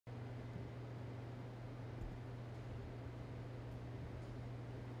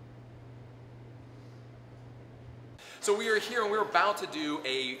So we are here and we're about to do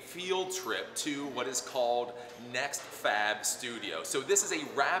a field trip to what is called NextFab Studio. So this is a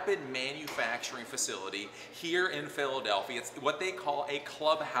rapid manufacturing facility here in Philadelphia. It's what they call a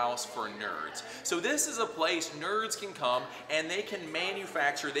clubhouse for nerds. So this is a place nerds can come and they can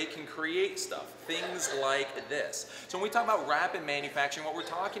manufacture, they can create stuff, things like this. So when we talk about rapid manufacturing, what we're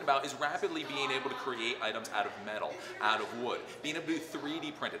talking about is rapidly being able to create items out of metal, out of wood, being able to do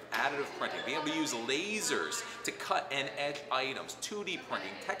 3D printed, additive printing, being able to use lasers to cut and etch items, 2D printing,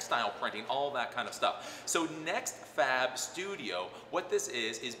 textile printing, all that kind of stuff. So NextFab Studio, what this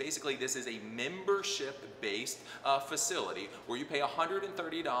is basically this is a membership-based facility where you pay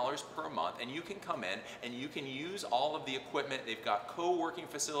 $130 per month and you can come in and you can use all of the equipment. They've got co-working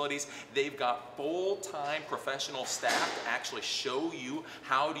facilities, they've got full-time professional staff to actually show you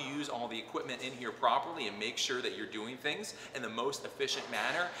how to use all the equipment in here properly and make sure that you're doing things in the most efficient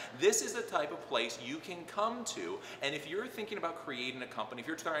manner. This is the type of place you can come to, and if you're thinking about creating a company, if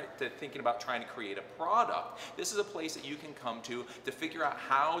you're thinking about trying to create a product, this is a place that you can come to figure out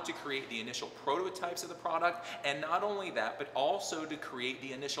how to create the initial prototypes of the product, and not only that, but also to create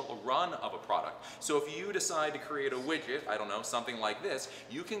the initial run of a product. So if you decide to create a widget, I don't know, something like this,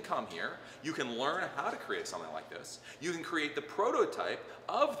 you can come here, you can learn how to create something like this, you can create the prototype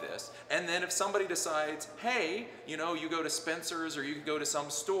of this, and then if somebody decides, hey, you know, you go to Spencer's or you can go to some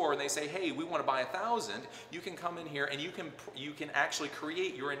store and they say, hey, we want to buy 1,000, you can come in here and you can actually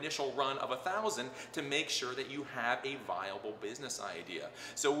create your initial run of 1,000 to make sure that you have a viable business idea.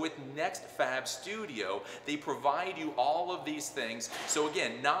 So with NextFab Studio, they provide you all of these things. So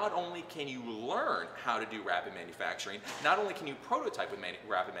again, not only can you learn how to do rapid manufacturing, not only can you prototype with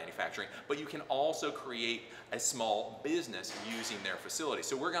rapid manufacturing, but you can also create a small business using their facility.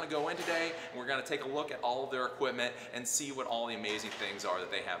 So we're going to go in today and we're going to take a look at all of their equipment and see what all the amazing things are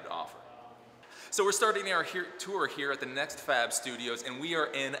that they have to offer. So we're starting our tour here at the NextFab Studios, and we are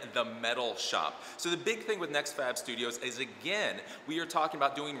in the metal shop. So the big thing with NextFab Studios is, again, we are talking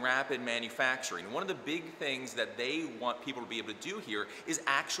about doing rapid manufacturing. One of the big things that they want people to be able to do here is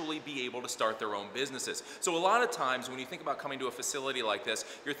actually be able to start their own businesses. So a lot of times when you think about coming to a facility like this,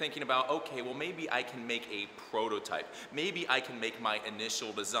 you're thinking about, okay, well maybe I can make a prototype. Maybe I can make my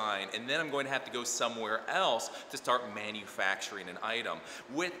initial design, and then I'm going to have to go somewhere else to start manufacturing an item.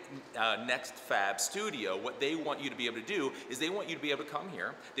 With NextFab Studio, what they want you to be able to do is they want you to be able to come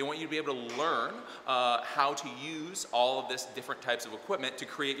here, they want you to be able to learn how to use all of this different types of equipment to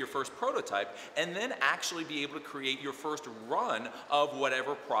create your first prototype, and then actually be able to create your first run of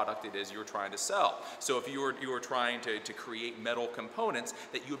whatever product it is you're trying to sell. So if you were trying to create metal components,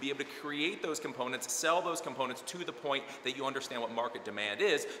 that you would be able to create those components, sell those components to the point that you understand what market demand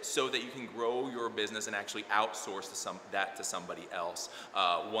is, so that you can grow your business and actually outsource that to somebody else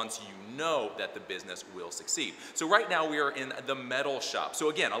once you know that the business will succeed. So right now we are in the metal shop. So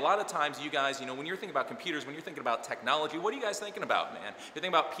again, a lot of times you guys, you know, when you're thinking about computers, when you're thinking about technology, what are you guys thinking about, man? You're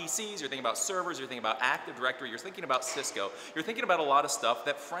thinking about PCs, you're thinking about servers, you're thinking about Active Directory, you're thinking about Cisco, you're thinking about a lot of stuff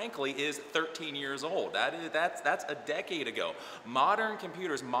that frankly is 13 years old. That's a decade ago. Modern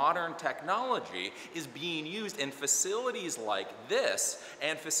computers, modern technology is being used in facilities like this,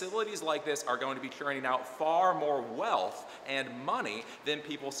 and facilities like this are going to be churning out far more wealth and money than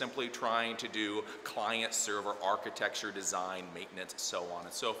people simply trying to do client server architecture, design, maintenance, so on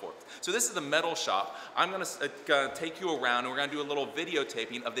and so forth. So this is the metal shop. I'm going to take you around and we're going to do a little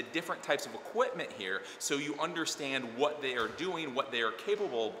videotaping of the different types of equipment here so you understand what they are doing, what they are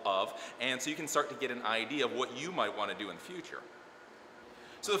capable of, and so you can start to get an idea of what you might want to do in the future.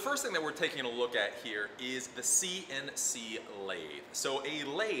 So the first thing that we're taking a look at here is the CNC lathe. So a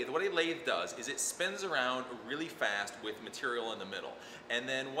lathe, what a lathe does is it spins around really fast with material in the middle. And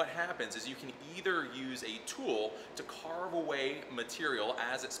then what happens is you can either use a tool to carve away material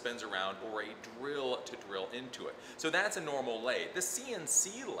as it spins around, or a drill to drill into it. So that's a normal lathe. The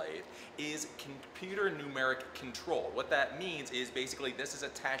CNC lathe is computer numeric control. What that means is basically this is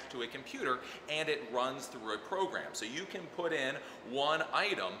attached to a computer and it runs through a program. So you can put in one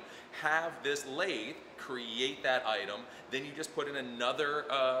item, have this lathe create that item, then you just put in another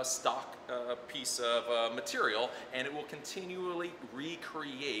stock piece of material, and it will continually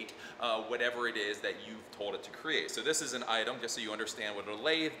recreate whatever it is that you've told it to create. So this is an item, just so you understand what a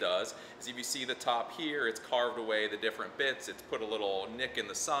lathe does, is if you see the top here, it's carved away the different bits, it's put a little nick in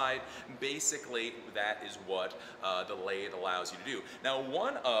the side. Basically, that is what the lathe allows you to do. Now,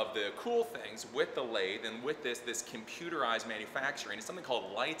 one of the cool things with the lathe and with this computerized manufacturing is something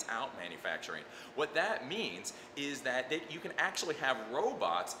called lights out manufacturing. What that that means is that you can actually have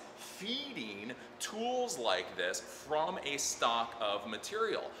robots feeding tools like this from a stock of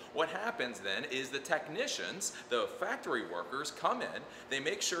material. What happens then is the technicians, the factory workers, come in, they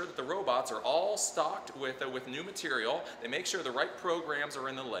make sure that the robots are all stocked with new material, they make sure the right programs are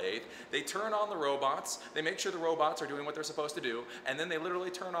in the lathe, they turn on the robots, they make sure the robots are doing what they're supposed to do, and then they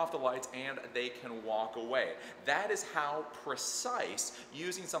literally turn off the lights and they can walk away. That is how precise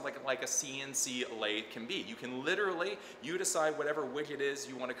using something like a CNC lathe can be. You can literally, you decide whatever widget is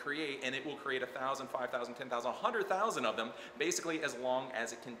you want to create, and it will create 1,000, 5,000, 10,000, 100,000 of them, basically as long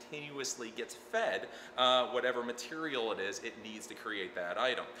as it continuously gets fed whatever material it is it needs to create that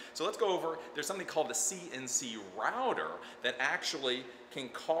item. So let's go over, there's something called the CNC router that actually can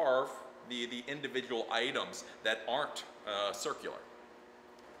carve the individual items that aren't circular.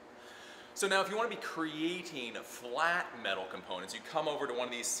 So now if you want to be creating flat metal components, you come over to one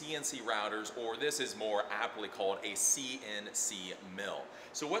of these CNC routers, or this is more aptly called a CNC mill.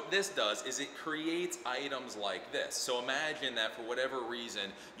 So what this does is it creates items like this. So imagine that for whatever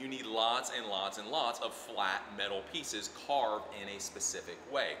reason you need lots and lots and lots of flat metal pieces carved in a specific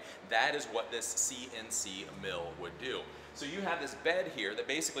way. That is what this CNC mill would do. So you have this bed here that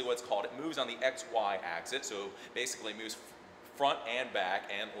basically what's called, it moves on the XY axis, so basically moves front and back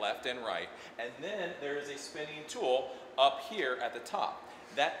and left and right, and then there is a spinning tool up here at the top.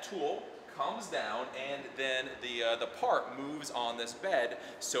 That tool comes down and then the part moves on this bed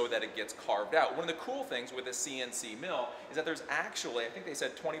so that it gets carved out. One of the cool things with a CNC mill is that there's actually, I think they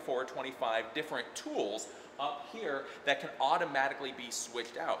said 24 or 25 different tools up here that can automatically be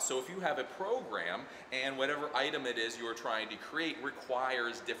switched out. So if you have a program and whatever item it is you're trying to create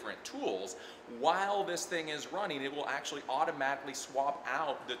requires different tools, while this thing is running, it will actually automatically swap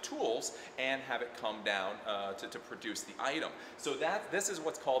out the tools and have it come down to produce the item. So this is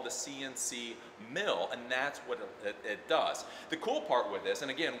what's called the CNC mill, and that's what it does. The cool part with this, and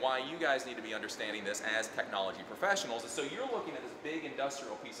again, why you guys need to be understanding this as technology professionals, is so you're looking at this big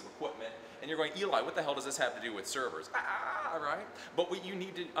industrial piece of equipment and you're going, Eli, what the hell does this have to do with servers? Right? But what you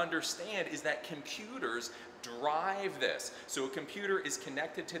need to understand is that computers drive this. So a computer is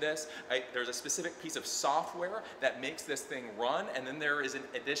connected to this. There's a specific piece of software that makes this thing run, and then there is an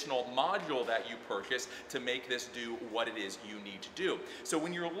additional module that you purchase to make this do what it is you need to do. So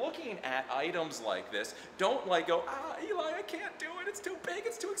when you're looking at items like this, don't go, Eli, I can't do it. It's too big.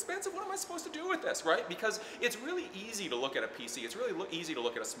 It's too expensive. What am I supposed to do with this, right? Because it's really easy to look at a PC. It's really easy to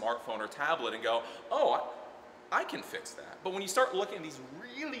look at a smartphone or tablet and go, oh, I can fix that. But when you start looking at these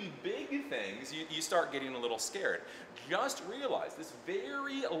really big things, you start getting a little scared. Just realize this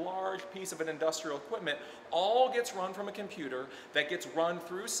very large piece of an industrial equipment all gets run from a computer that gets run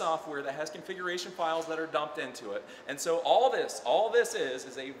through software that has configuration files that are dumped into it. And so all this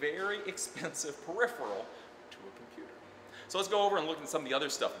is a very expensive peripheral to a computer. So let's go over and look at some of the other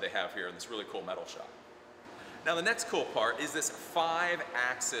stuff that they have here in this really cool metal shop. Now the next cool part is this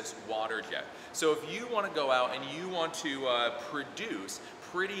 5-axis water jet. So if you want to go out and you want to produce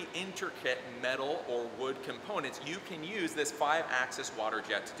pretty intricate metal or wood components, you can use this 5-axis water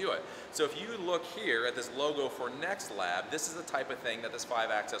jet to do it. So if you look here at this logo for NextLab, this is the type of thing that this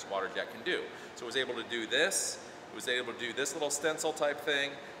 5-axis water jet can do. So it was able to do this, it was able to do this little stencil type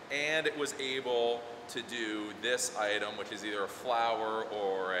thing, and it was able to do this item, which is either a flower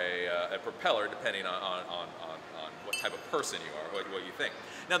or a propeller, depending on what type of person you are, what you think.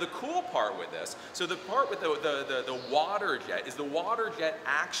 Now the cool part with this, so the part with the water jet is the water jet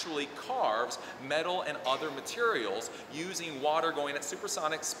actually carves metal and other materials using water going at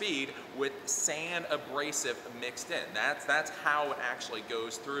supersonic speed with sand abrasive mixed in. That's how it actually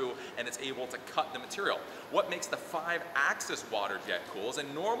goes through and it's able to cut the material. What makes the 5-axis water jet cool is a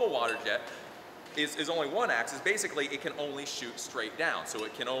normal water jet is only one axis. Basically, it can only shoot straight down. So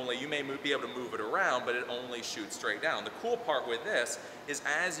it can only, you may be able to move it around, but it only shoots straight down. The cool part with this is,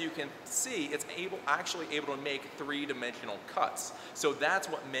 as you can see, it's actually able to make 3-dimensional cuts. So that's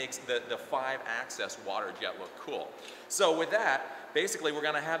what makes the 5-axis water jet look cool. So with that, basically we're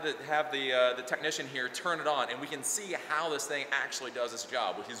gonna have the technician here turn it on, and we can see how this thing actually does its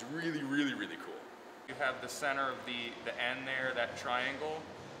job, which is really, really, really cool. You have the center of the end there, that triangle,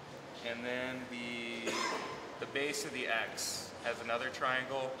 and then the base of the X has another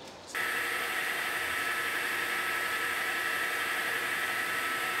triangle.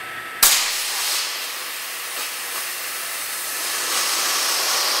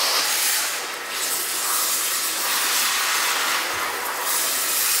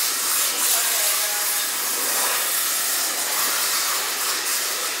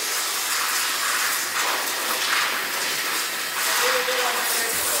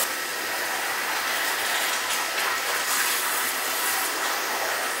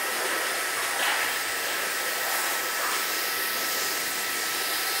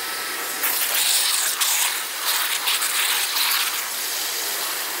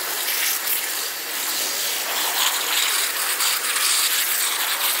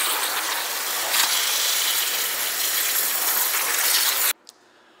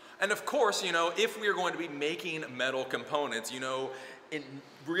 And of course, you know, if we are going to be making metal components, you know, in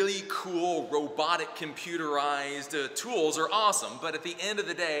really cool robotic computerized tools are awesome, but at the end of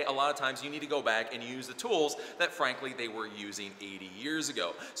the day, a lot of times you need to go back and use the tools that frankly they were using 80 years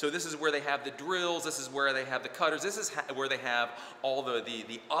ago. So this is where they have the drills, this is where they have the cutters, this is where they have all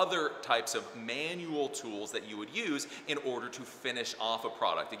the other types of manual tools that you would use in order to finish off a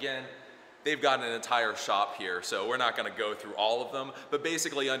product. Again, they've got an entire shop here, so we're not going to go through all of them, but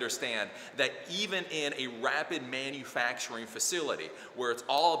basically understand that even in a rapid manufacturing facility where it's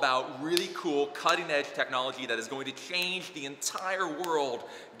all about really cool cutting-edge technology that is going to change the entire world,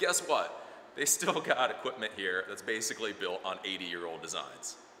 guess what? They still got equipment here that's basically built on 80-year-old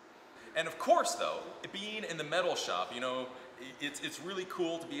designs. And of course, though, being in the metal shop, you know, it's really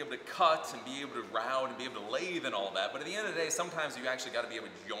cool to be able to cut and be able to route and be able to lathe and all that, but at the end of the day, sometimes you actually got to be able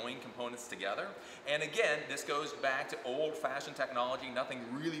to join components together. And again, this goes back to old-fashioned technology, nothing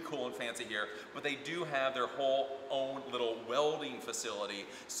really cool and fancy here, but they do have their whole own little welding facility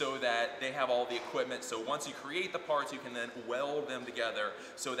so that they have all the equipment, so once you create the parts, you can then weld them together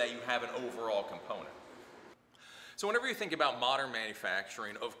so that you have an overall component. So whenever you think about modern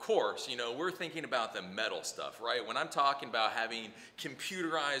manufacturing, of course, you know, we're thinking about the metal stuff, right? When I'm talking about having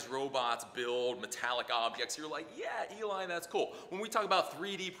computerized robots build metallic objects, you're like, yeah, Eli, that's cool. When we talk about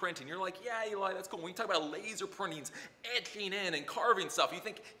 3D printing, you're like, yeah, Eli, that's cool. When you talk about laser printings, etching in and carving stuff, you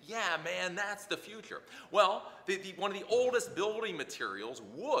think, yeah, man, that's the future. Well, one of the oldest building materials,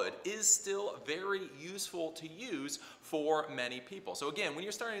 wood, is still very useful to use for many people. So again, when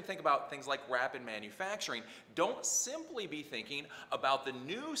you're starting to think about things like rapid manufacturing, don't simply be thinking about the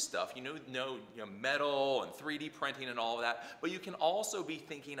new stuff, you know, metal and 3D printing and all of that, but you can also be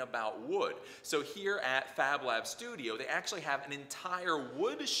thinking about wood. So here at Fab Lab Studio, they actually have an entire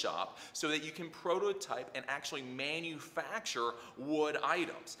wood shop so that you can prototype and actually manufacture wood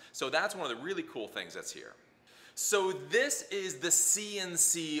items. So that's one of the really cool things that's here. So this is the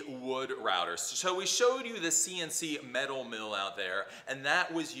CNC wood router. So we showed you the CNC metal mill out there, and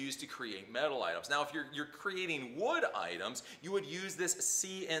that was used to create metal items. Now, if you're creating wood items, you would use this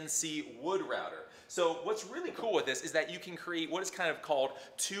CNC wood router. So what's really cool with this is that you can create what is kind of called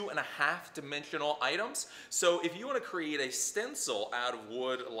 2.5 dimensional items. So if you want to create a stencil out of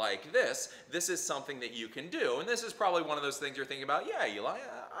wood like this, this is something that you can do. And this is probably one of those things you're thinking about, yeah, Eli,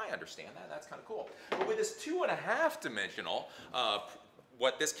 I understand that, that's kind of cool. But with this 2.5 dimensional,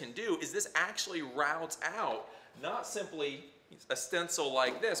 what this can do is this actually routes out not simply a stencil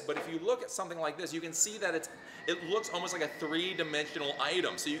like this, but if you look at something like this, you can see that it looks almost like a 3-dimensional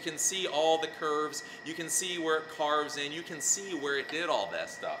item. So you can see all the curves, you can see where it carves in, you can see where it did all that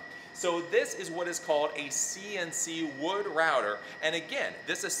stuff. So this is what is called a CNC wood router, and again,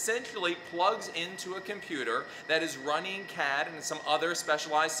 this essentially plugs into a computer that is running CAD and some other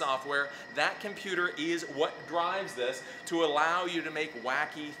specialized software. That computer is what drives this to allow you to make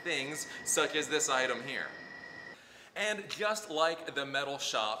wacky things such as this item here. And just like the metal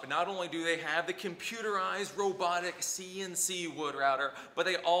shop, not only do they have the computerized robotic CNC wood router, but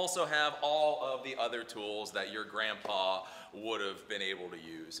they also have all of the other tools that your grandpa would have been able to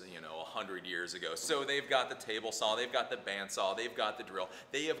use, you know, 100 years ago. So they've got the table saw, they've got the bandsaw, they've got the drill,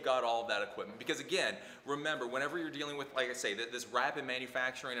 they have got all of that equipment. Because again, remember, whenever you're dealing with, like I say, this rapid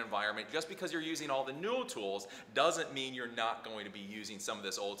manufacturing environment, just because you're using all the new tools doesn't mean you're not going to be using some of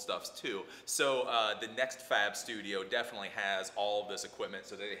this old stuff too. So the NextFab Studio definitely has all of this equipment,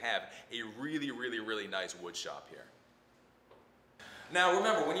 so they have a really, really, really nice wood shop here. Now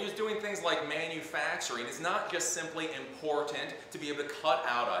remember, when you're doing things like manufacturing, it's not just simply important to be able to cut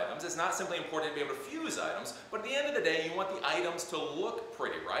out items, it's not simply important to be able to fuse items, but at the end of the day, you want the items to look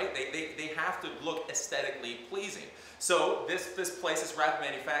pretty, right? They have to look aesthetically pleasing. So this place, this rapid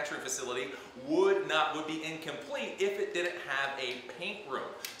manufacturing facility, would be incomplete if it didn't have a paint room.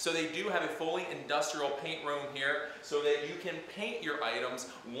 So they do have a fully industrial paint room here so that you can paint your items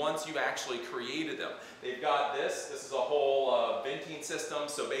once you've actually created them. They've got this is a whole venting system,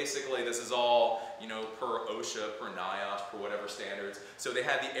 so basically this is all, you know, per OSHA, per NIOSH, per whatever standards. So they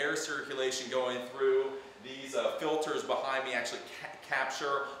have the air circulation going through. These filters behind me actually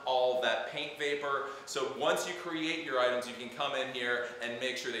capture all that paint vapor. So once you create your items, you can come in here and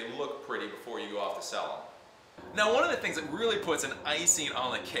make sure they look pretty before you go off to sell them. Now, one of the things that really puts an icing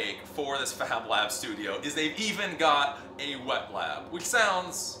on the cake for this Fab Lab Studio is they've even got a wet lab, which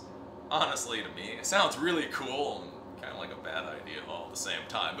sounds, honestly to me, it sounds really cool and kind of like a bad idea all at the same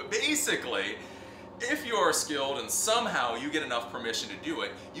time. But basically, if you are skilled and somehow you get enough permission to do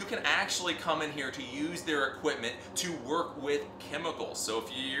it, you can actually come in here to use their equipment to work with chemicals. So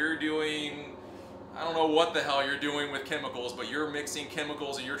if you're doing I don't know what the hell you're doing with chemicals, but you're mixing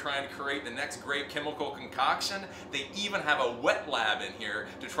chemicals and you're trying to create the next great chemical concoction. They even have a wet lab in here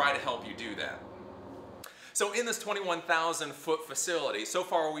to try to help you do that. So in this 21,000 foot facility, so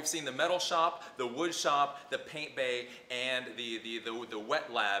far we've seen the metal shop, the wood shop, the paint bay, and the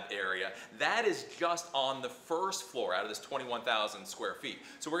wet lab area. That is just on the first floor out of this 21,000 square feet.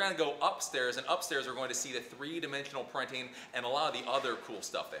 So we're going to go upstairs, and upstairs we're going to see the three-dimensional printing and a lot of the other cool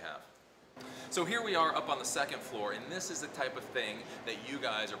stuff they have. So here we are up on the second floor, and this is the type of thing that you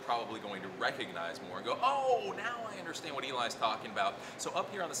guys are probably going to recognize more and go, oh, now I understand what Eli's talking about. So up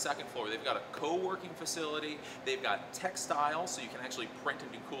here on the second floor, they've got a co-working facility, they've got textile, so you can actually print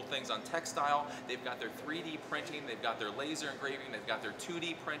and do cool things on textile, they've got their 3D printing, they've got their laser engraving, they've got their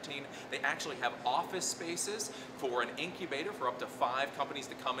 2D printing, they actually have office spaces for an incubator for up to 5 companies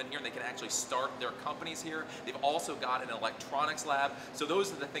to come in here, and they can actually start their companies here. They've also got an electronics lab, so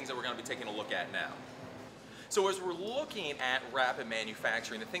those are the things that we're going to be taking a look at now. So as we're looking at rapid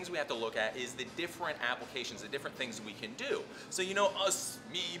manufacturing, the things we have to look at is the different applications, the different things we can do. So you know,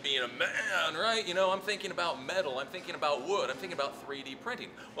 me being a man, right? You know, I'm thinking about metal, I'm thinking about wood, I'm thinking about 3D printing.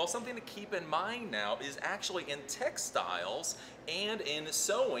 Well, something to keep in mind now is actually in textiles and in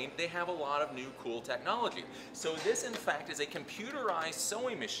sewing, they have a lot of new cool technology. So this, in fact, is a computerized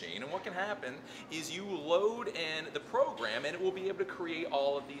sewing machine, and what can happen is you load in the program and it will be able to create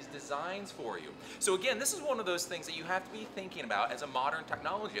all of these designs for you. So again, this is one of those things that you have to be thinking about as a modern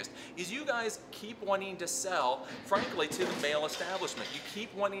technologist, is you guys keep wanting to sell, frankly, to the male establishment. You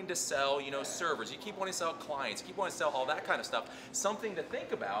keep wanting to sell, you know, servers, you keep wanting to sell clients, you keep wanting to sell all that kind of stuff. Something to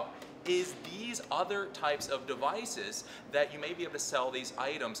think about is these other types of devices that you may be able to sell these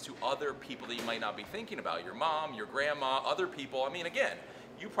items to other people that you might not be thinking about. Your mom, your grandma, other people. I mean, again,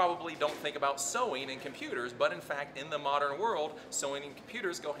 you probably don't think about sewing and computers, but in fact, in the modern world, sewing and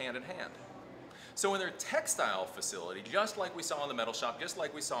computers go hand in hand. So in their textile facility, just like we saw in the metal shop, just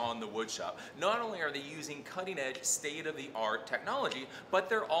like we saw in the wood shop, not only are they using cutting-edge, state-of-the-art technology, but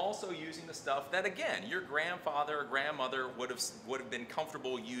they're also using the stuff that, again, your grandfather or grandmother would have been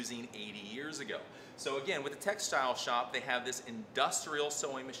comfortable using 80 years ago. So again, with the textile shop, they have this industrial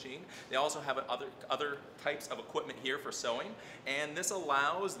sewing machine. They also have other types of equipment here for sewing, and this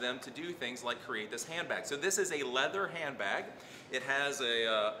allows them to do things like create this handbag. So this is a leather handbag. It has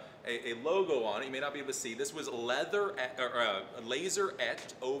a logo on it. You may not be able to see. This was laser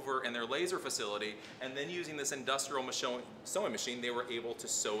etched over in their laser facility, and then using this industrial sewing machine, they were able to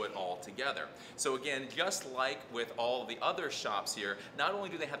sew it all together. So again, just like with all the other shops here, not only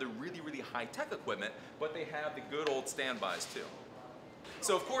do they have the really, really high-tech equipment, but they have the good old standbys too.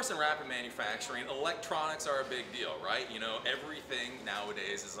 So of course in rapid manufacturing, electronics are a big deal, right? You know, everything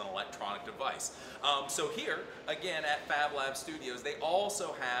nowadays is an electronic device. So here, again at Fab Lab Studios, they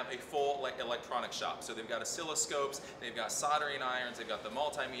also have a full electronic shop. So they've got oscilloscopes, they've got soldering irons, they've got the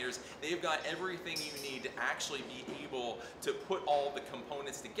multimeters, they've got everything you need to actually be able to put all the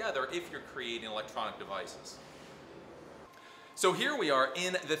components together if you're creating electronic devices. So here we are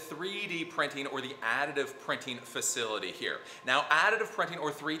in the 3D printing or the additive printing facility here. Now, additive printing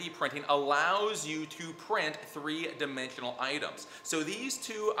or 3D printing allows you to print three-dimensional items. So these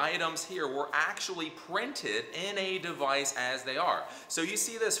two items here were actually printed in a device as they are. So you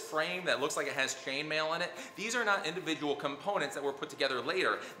see this frame that looks like it has chainmail in it? These are not individual components that were put together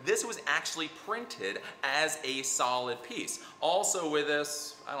later. This was actually printed as a solid piece. Also with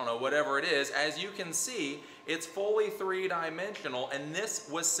this, I don't know, whatever it is, as you can see, it's fully three-dimensional, and this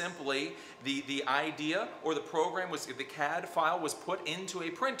was simply the idea or the program was the CAD file was put into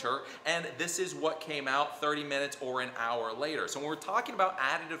a printer, and this is what came out 30 minutes or an hour later. So when we're talking about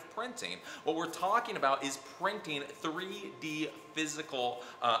additive printing, what we're talking about is printing 3D physical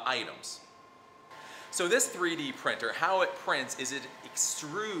items. So this 3D printer, how it prints is it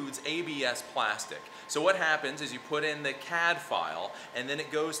extrudes ABS plastic. So what happens is you put in the CAD file and then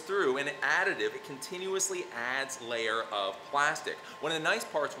it goes through, and additive, it continuously adds layer of plastic. One of the nice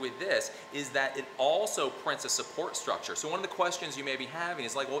parts with this is that it also prints a support structure. So one of the questions you may be having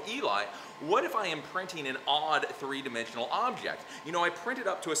is like, well, Eli, what if I am printing an odd three-dimensional object? You know, I print it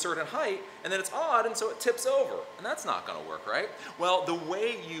up to a certain height and then it's odd and so it tips over, and that's not going to work, right? Well, the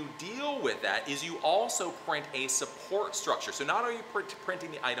way you deal with that is you also print a support structure. So not only are you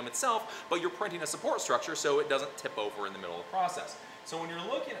printing the item itself, but you're printing a support structure so it doesn't tip over in the middle of the process. So when you're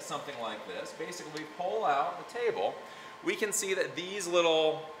looking at something like this, basically we pull out the table, we can see that these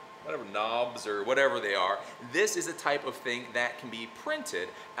little whatever knobs or whatever they are, this is a type of thing that can be printed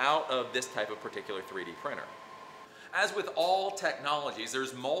out of this type of particular 3D printer. As with all technologies,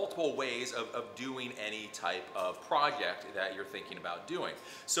 there's multiple ways of doing any type of project that you're thinking about doing.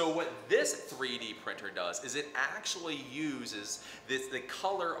 So what this 3D printer does is it actually uses the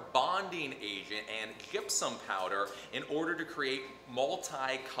color bonding agent and gypsum powder in order to create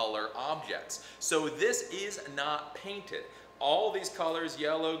multi-color objects. So this is not painted. All these colors,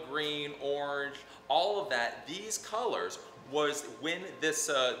 yellow, green, orange, all of that, these colors was when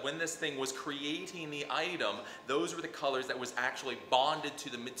this thing was creating the item, those were the colors that was actually bonded to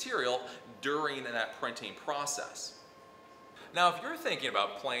the material during that printing process. Now, if you're thinking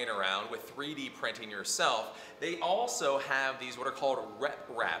about playing around with 3D printing yourself, they also have these what are called rep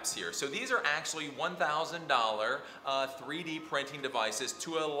wraps here. So these are actually $1,000 3D printing devices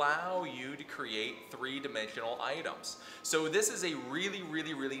to allow you to create three-dimensional items. So this is a really,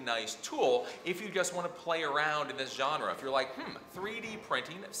 really, really nice tool if you just want to play around in this genre. If you're like, 3D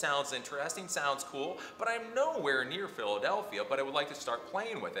printing sounds interesting, sounds cool, but I'm nowhere near Philadelphia, but I would like to start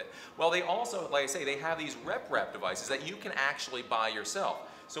playing with it. Well, they also, like I say, they have these rep wrap devices that you can actually buy yourself.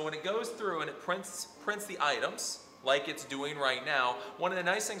 So when it goes through and it prints the items like it's doing right now, one of the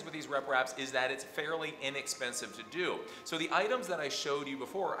nice things with these rep wraps is that it's fairly inexpensive to do. So the items that I showed you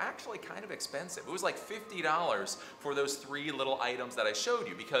before are actually kind of expensive. It was like $50 for those 3 little items that I showed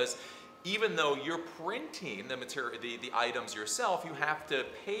you, because even though you're printing the material, the items yourself, you have to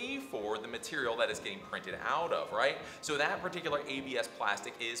pay for the material that is getting printed out of, right? So that particular ABS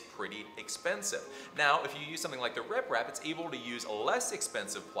plastic is pretty expensive. Now, if you use something like the rep wrap, it's able to use less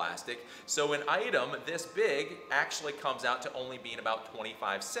expensive plastic. So an item this big actually comes out to only being about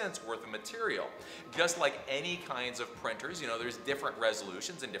 25 cents worth of material. Just like any kinds of printers, you know, there's different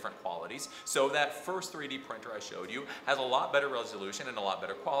resolutions and different qualities. So that first 3D printer I showed you has a lot better resolution and a lot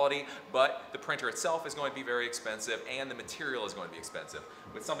better quality, but the printer itself is going to be very expensive and the material is going to be expensive.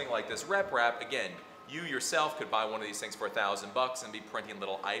 With something like this rep wrap, again, you yourself could buy one of these things for $1,000 and be printing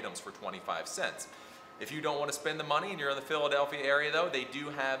little items for 25 cents. If you don't want to spend the money and you're in the Philadelphia area though, they do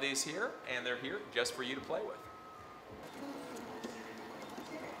have these here, and they're here just for you to play with.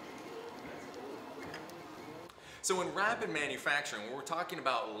 So in rapid manufacturing, when we're talking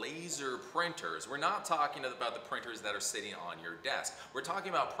about laser printers, we're not talking about the printers that are sitting on your desk. We're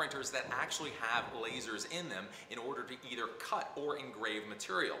talking about printers that actually have lasers in them in order to either cut or engrave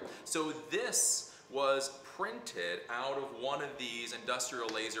material. So this was printed out of one of these industrial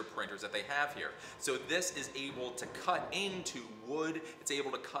laser printers that they have here. So this is able to cut into wood, it's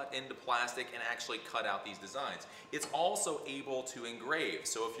able to cut into plastic and actually cut out these designs. It's also able to engrave.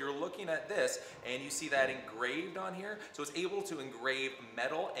 So if you're looking at this and you see that engraved on here, so it's able to engrave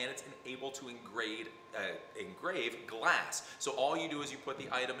metal and it's able to engrave glass. So all you do is you put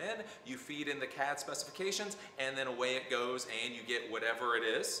the item in, you feed in the CAD specifications, and then away it goes and you get whatever it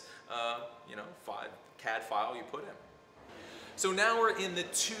is, CAD file you put in. So now we're in the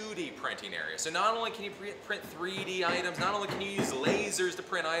 2D printing area. So not only can you print 3D items, not only can you use lasers to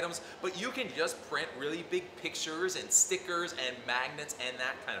print items, but you can just print really big pictures and stickers and magnets and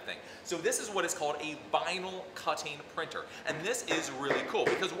that kind of thing. So this is what is called a vinyl cutting printer. And this is really cool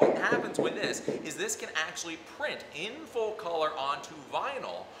because what happens with this is this can actually print in full color onto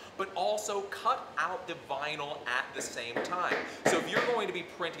vinyl, but also cut out the vinyl at the same time. So if you're going to be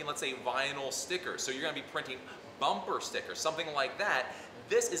printing, let's say, vinyl stickers, so you're going to be printing bumper stickers, something like that,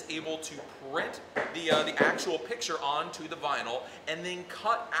 this is able to print the actual picture onto the vinyl and then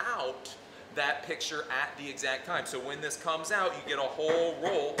cut out that picture at the exact time. So when this comes out, you get a whole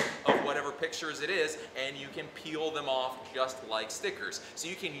roll of whatever pictures it is, and you can peel them off just like stickers. So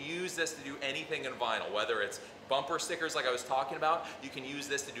you can use this to do anything in vinyl, whether it's bumper stickers like I was talking about. You can use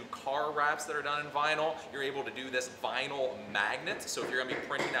this to do car wraps that are done in vinyl. You're able to do this vinyl magnets. So if you're going to be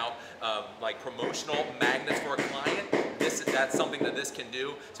printing out like promotional magnets for a client, that's something that this can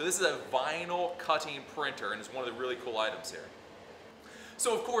do. So this is a vinyl cutting printer, and it's one of the really cool items here.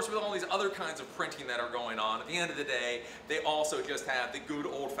 So of course, with all these other kinds of printing that are going on, at the end of the day, they also just have the good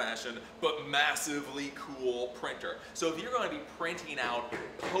old-fashioned but massively cool printer. So if you're going to be printing out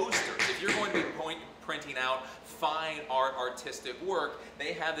posters, if you're going to be printing out fine art, artistic work,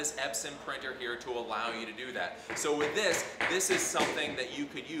 they have this Epson printer here to allow you to do that. So with this is something that you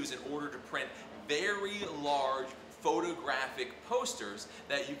could use in order to print very large photographic posters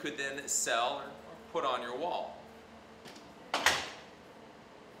that you could then sell or put on your wall.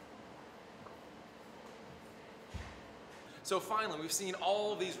 So finally, we've seen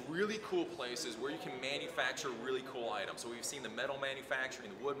all of these really cool places where you can manufacture really cool items. So we've seen the metal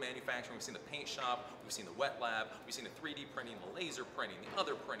manufacturing, the wood manufacturing, we've seen the paint shop, we've seen the wet lab, we've seen the 3D printing, the laser printing, the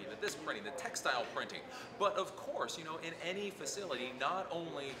other printing, the this printing, the textile printing. But of course, you know, in any facility, not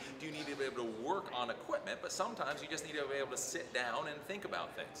only do you need to be able to work on equipment, but sometimes you just need to be able to sit down and think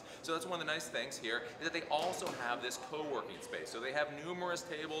about things. So that's one of the nice things here, is that they also have this co-working space. So they have numerous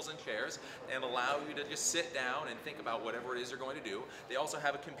tables and chairs and allow you to just sit down and think about whatever it is you're going to do. They also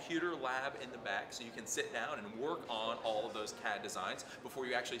have a computer lab in the back, so you can sit down and work on all of those CAD designs before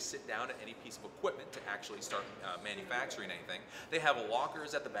you actually sit down at any piece of equipment to actually start manufacturing anything. They have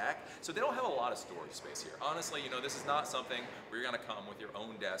lockers at the back, so they don't have a lot of storage space here. Honestly, you know, this is not something where you're going to come with your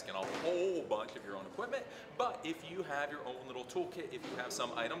own desk and a whole bunch of your own equipment, but if you have your own little toolkit, if you have some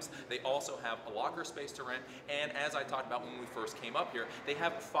items, they also have a locker space to rent, and as I talked about when we first came up here, they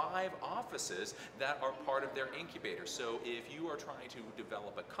have 5 offices that are part of their incubator. So if you are trying to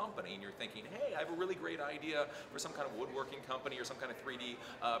develop a company and you're thinking, hey, I have a really great idea for some kind of woodworking company or some kind of 3D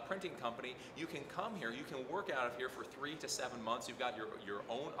printing company, you can come here, you can work out of here for 3 to 7 months. You've got your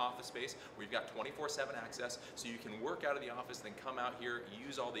own office space where you've got 24/7 access, so you can work out of the office, then come out here,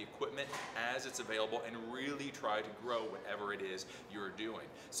 use all the equipment as it's available, and really try to grow whatever it is you're doing.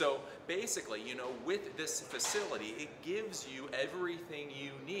 So basically, you know, with this facility, it gives you everything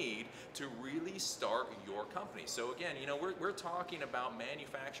you need to really start your company. So again, you know, we're talking about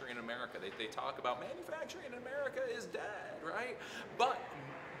manufacturing in America. They talk about manufacturing in America is dead, right? But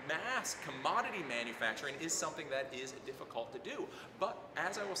mass commodity manufacturing is something that is difficult to do. But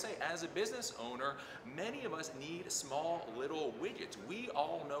as I will say, as a business owner, many of us need small little widgets. We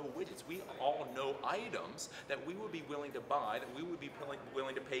all know widgets. We all know items that we would be willing to buy, that we would be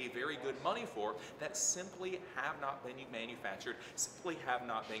willing to pay very good money for, that simply have not been manufactured, simply have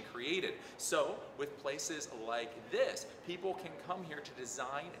not been created. So with places like this, people can come here to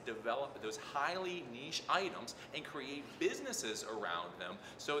design, develop those highly niche items and create businesses around them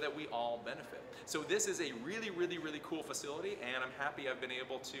so that we all benefit. So this is a really, really, really cool facility, and I'm happy I've been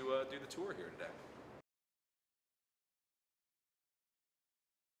able to do the tour here today.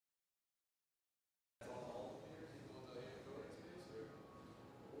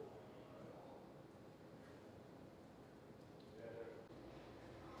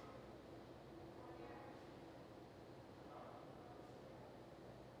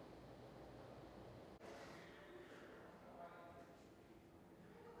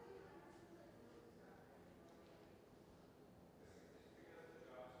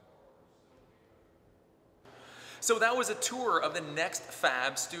 So that was a tour of the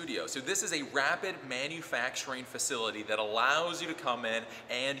NextFab Studio. So this is a rapid manufacturing facility that allows you to come in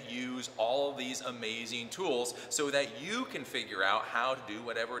and use all of these amazing tools so that you can figure out how to do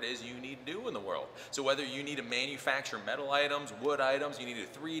whatever it is you need to do in the world. So whether you need to manufacture metal items, wood items, you need a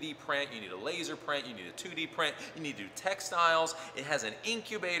 3D print, you need a laser print, you need a 2D print, you need to do textiles, it has an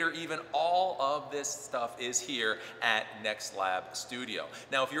incubator even, all of this stuff is here at NextFab Studio.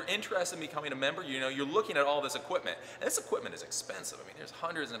 Now if you're interested in becoming a member, you know, you're looking at all this equipment. And this equipment is expensive. I mean, there's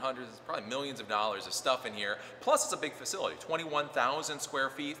hundreds and hundreds, probably millions of dollars of stuff in here. Plus, it's a big facility, 21,000 square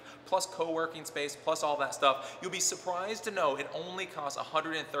feet, plus co-working space, plus all that stuff. You'll be surprised to know it only costs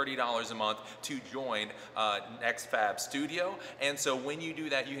 $130 a month to join NextFab Studio. And so when you do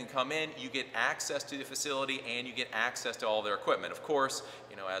that, you can come in, you get access to the facility, and you get access to all their equipment. Of course,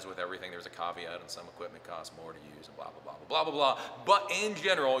 you know, as with everything, there's a caveat, and some equipment costs more to use, and blah, blah, blah, blah, blah, blah. But in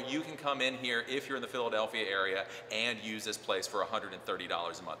general, you can come in here if you're in the Philadelphia area and use this place for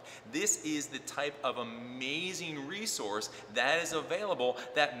 $130 a month. This is the type of amazing resource that is available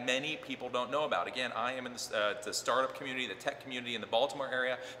that many people don't know about. Again, I am in the startup community, the tech community in the Baltimore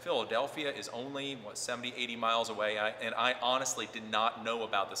area. Philadelphia is only, what, 70, 80 miles away, and I honestly did not know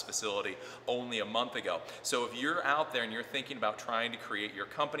about this facility only a month ago. So if you're out there and you're thinking about trying to create your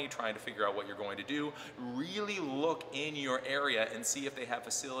company, trying to figure out what you're going to do, really look in your area and see if they have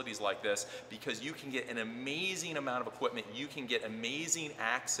facilities like this, because you can get an amazing amount of equipment, you can get amazing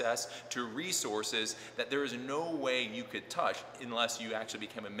access to resources that there is no way you could touch unless you actually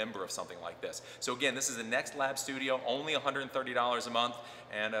became a member of something like this. So again, this is the NextFab Studio, only $130 a month,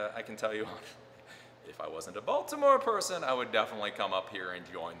 and I can tell you, if I wasn't a Baltimore person, I would definitely come up here and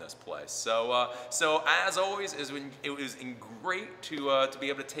join this place. So, as always, it was great to be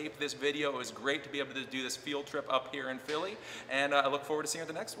able to tape this video. It was great to be able to do this field trip up here in Philly, and I look forward to seeing you at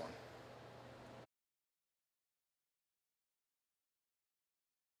the next one.